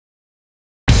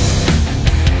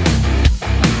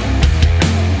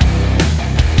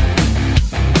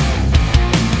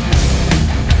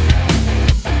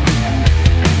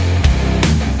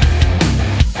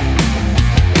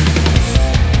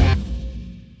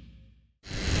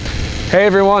Hey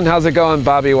everyone, how's it going?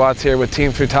 Bobby Watts here with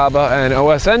Team Futaba and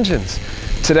OS Engines.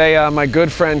 Today my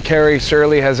good friend Kerry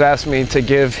Shirley has asked me to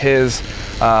give his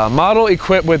model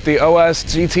equipped with the OS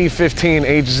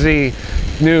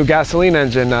GT15HZ new gasoline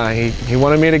engine. He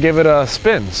wanted me to give it a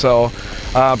spin, so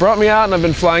brought me out and I've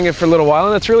been flying it for a little while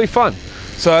and it's really fun.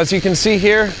 So as you can see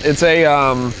here, it's a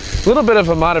little bit of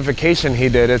a modification he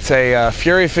did. It's a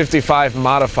Fury 55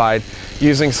 modified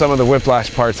using some of the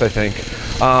Whiplash parts, I think.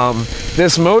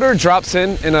 This motor drops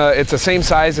in it's the same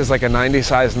size as like a 90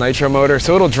 size nitro motor,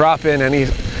 so it'll drop in any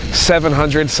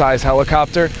 700 size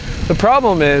helicopter. The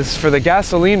problem is for the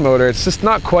gasoline motor, it's just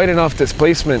not quite enough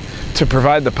displacement to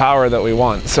provide the power that we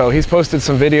want. So he's posted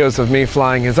some videos of me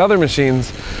flying his other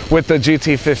machines with the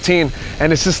GT15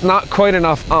 and it's just not quite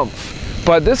enough oomph.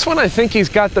 But this one, I think he's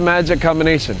got the magic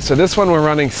combination. So this one we're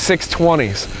running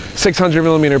 620s,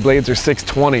 600mm blades or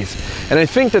 620s. And I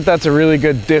think that that's a really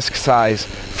good disc size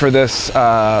for this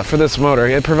motor.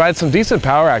 It provides some decent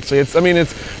power actually. It's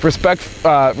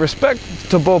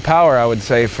respectable power, I would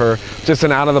say, for just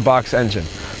an out-of-the-box engine.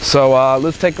 So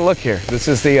let's take a look here. This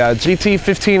is the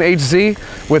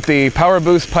GT15HZ with the power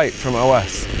boost pipe from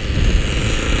OS.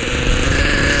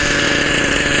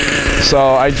 So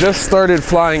I just started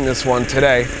flying this one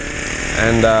today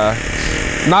and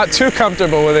not too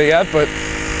comfortable with it yet, but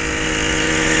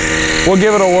we'll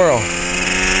give it a whirl.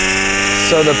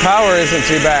 So the power isn't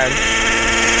too bad.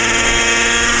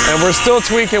 And we're still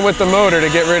tweaking with the motor to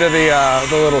get rid of the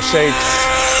little shakes.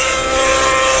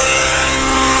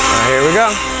 Here we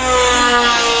go.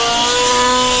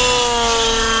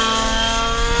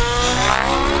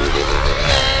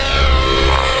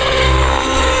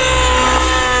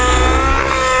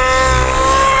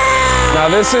 Now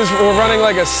we're running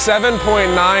like a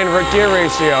 7.9 gear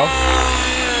ratio.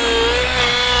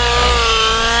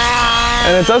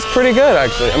 And it does pretty good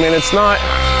actually. I mean, it's not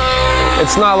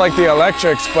like the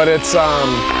electrics, but it's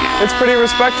pretty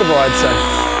respectable, I'd say.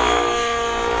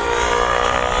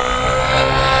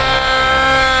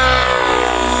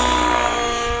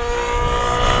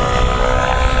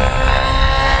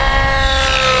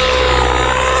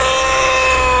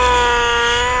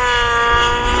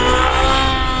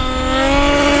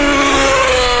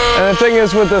 The thing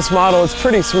is with this model, it's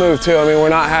pretty smooth too. I mean,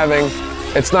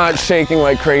 it's not shaking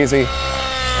like crazy.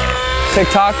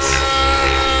 TikToks.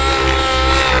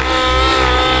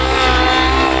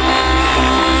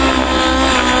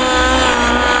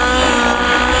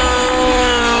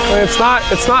 I mean, it's not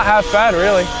half bad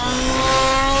really.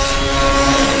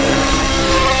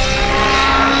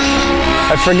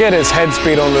 I forget his head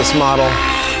speed on this model.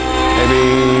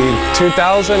 Maybe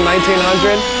 2000,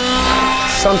 1900,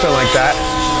 something like that.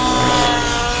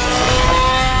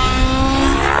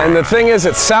 And the thing is,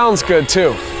 it sounds good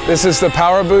too. This is the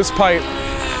power boost pipe.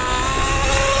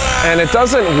 And it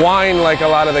doesn't whine like a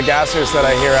lot of the gassers that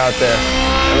I hear out there.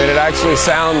 I mean, it actually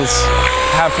sounds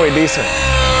halfway decent.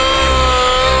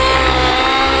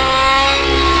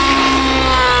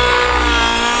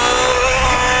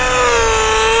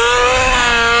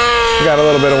 We got a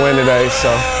little bit of wind today,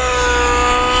 so.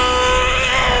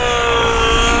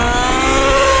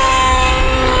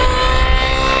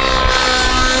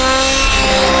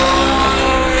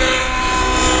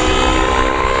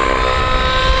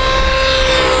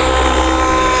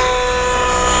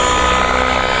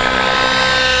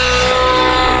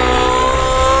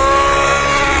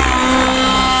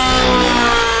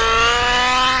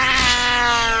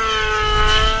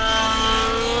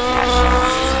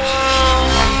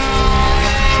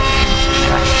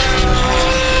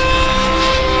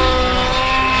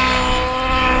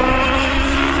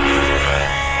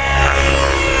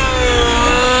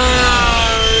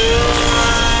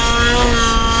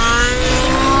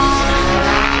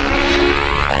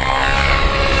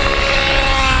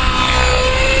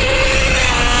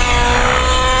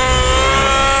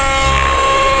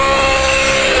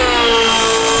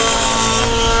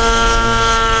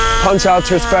 Punch out's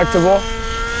respectable.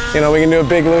 You know, we can do a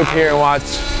big loop here and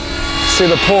see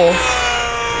the pool.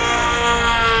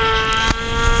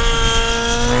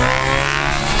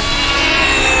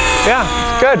 Yeah,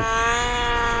 good.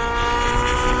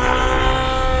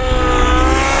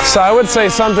 So I would say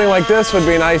something like this would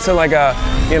be nice in like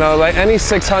like any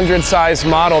 600 size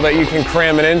model that you can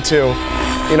cram it into.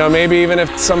 You know, maybe even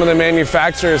if some of the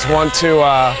manufacturers want to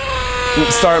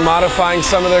start modifying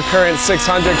some of their current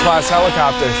 600 class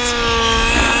helicopters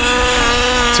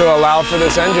to allow for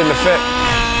this engine to fit.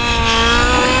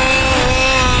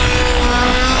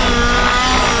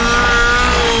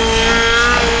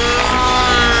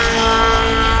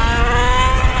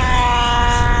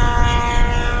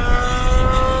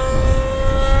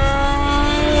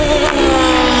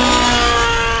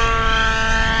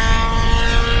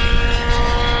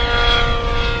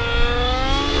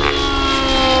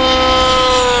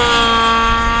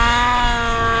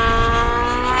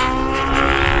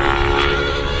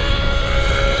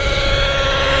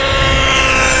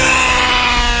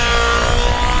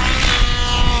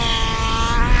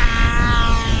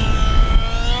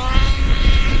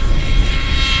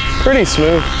 pretty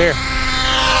smooth here.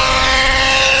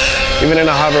 Even in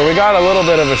a hover, we got a little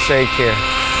bit of a shake here.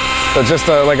 So just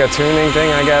like a tuning thing,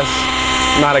 I guess.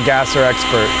 Not a gasser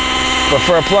expert. But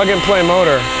for a plug-and-play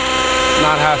motor,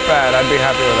 not half bad. I'd be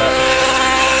happy with that.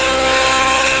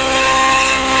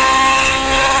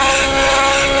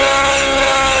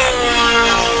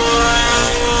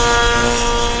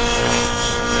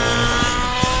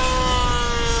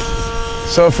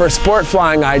 So for sport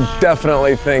flying, I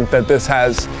definitely think that this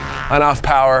has enough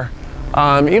power.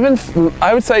 Even,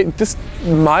 I would say, just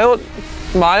mild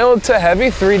to heavy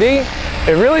 3D,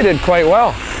 it really did quite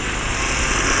well.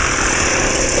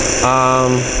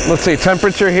 Let's see,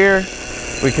 temperature here.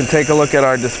 We can take a look at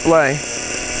our display.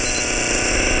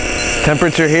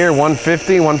 Temperature here,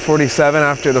 150, 147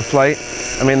 after the flight.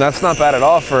 I mean, that's not bad at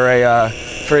all for a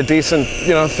decent,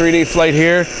 3D flight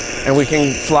here. And we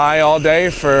can fly all day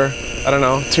for, I don't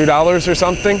know, $2 or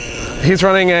something. He's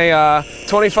running a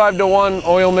 25-to-1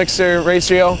 oil mixer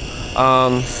ratio,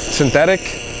 synthetic,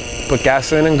 put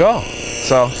gas in and go.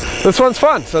 So this one's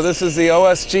fun. So this is the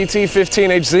OS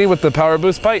GT15HZ with the power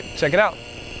boost pipe. Check it out.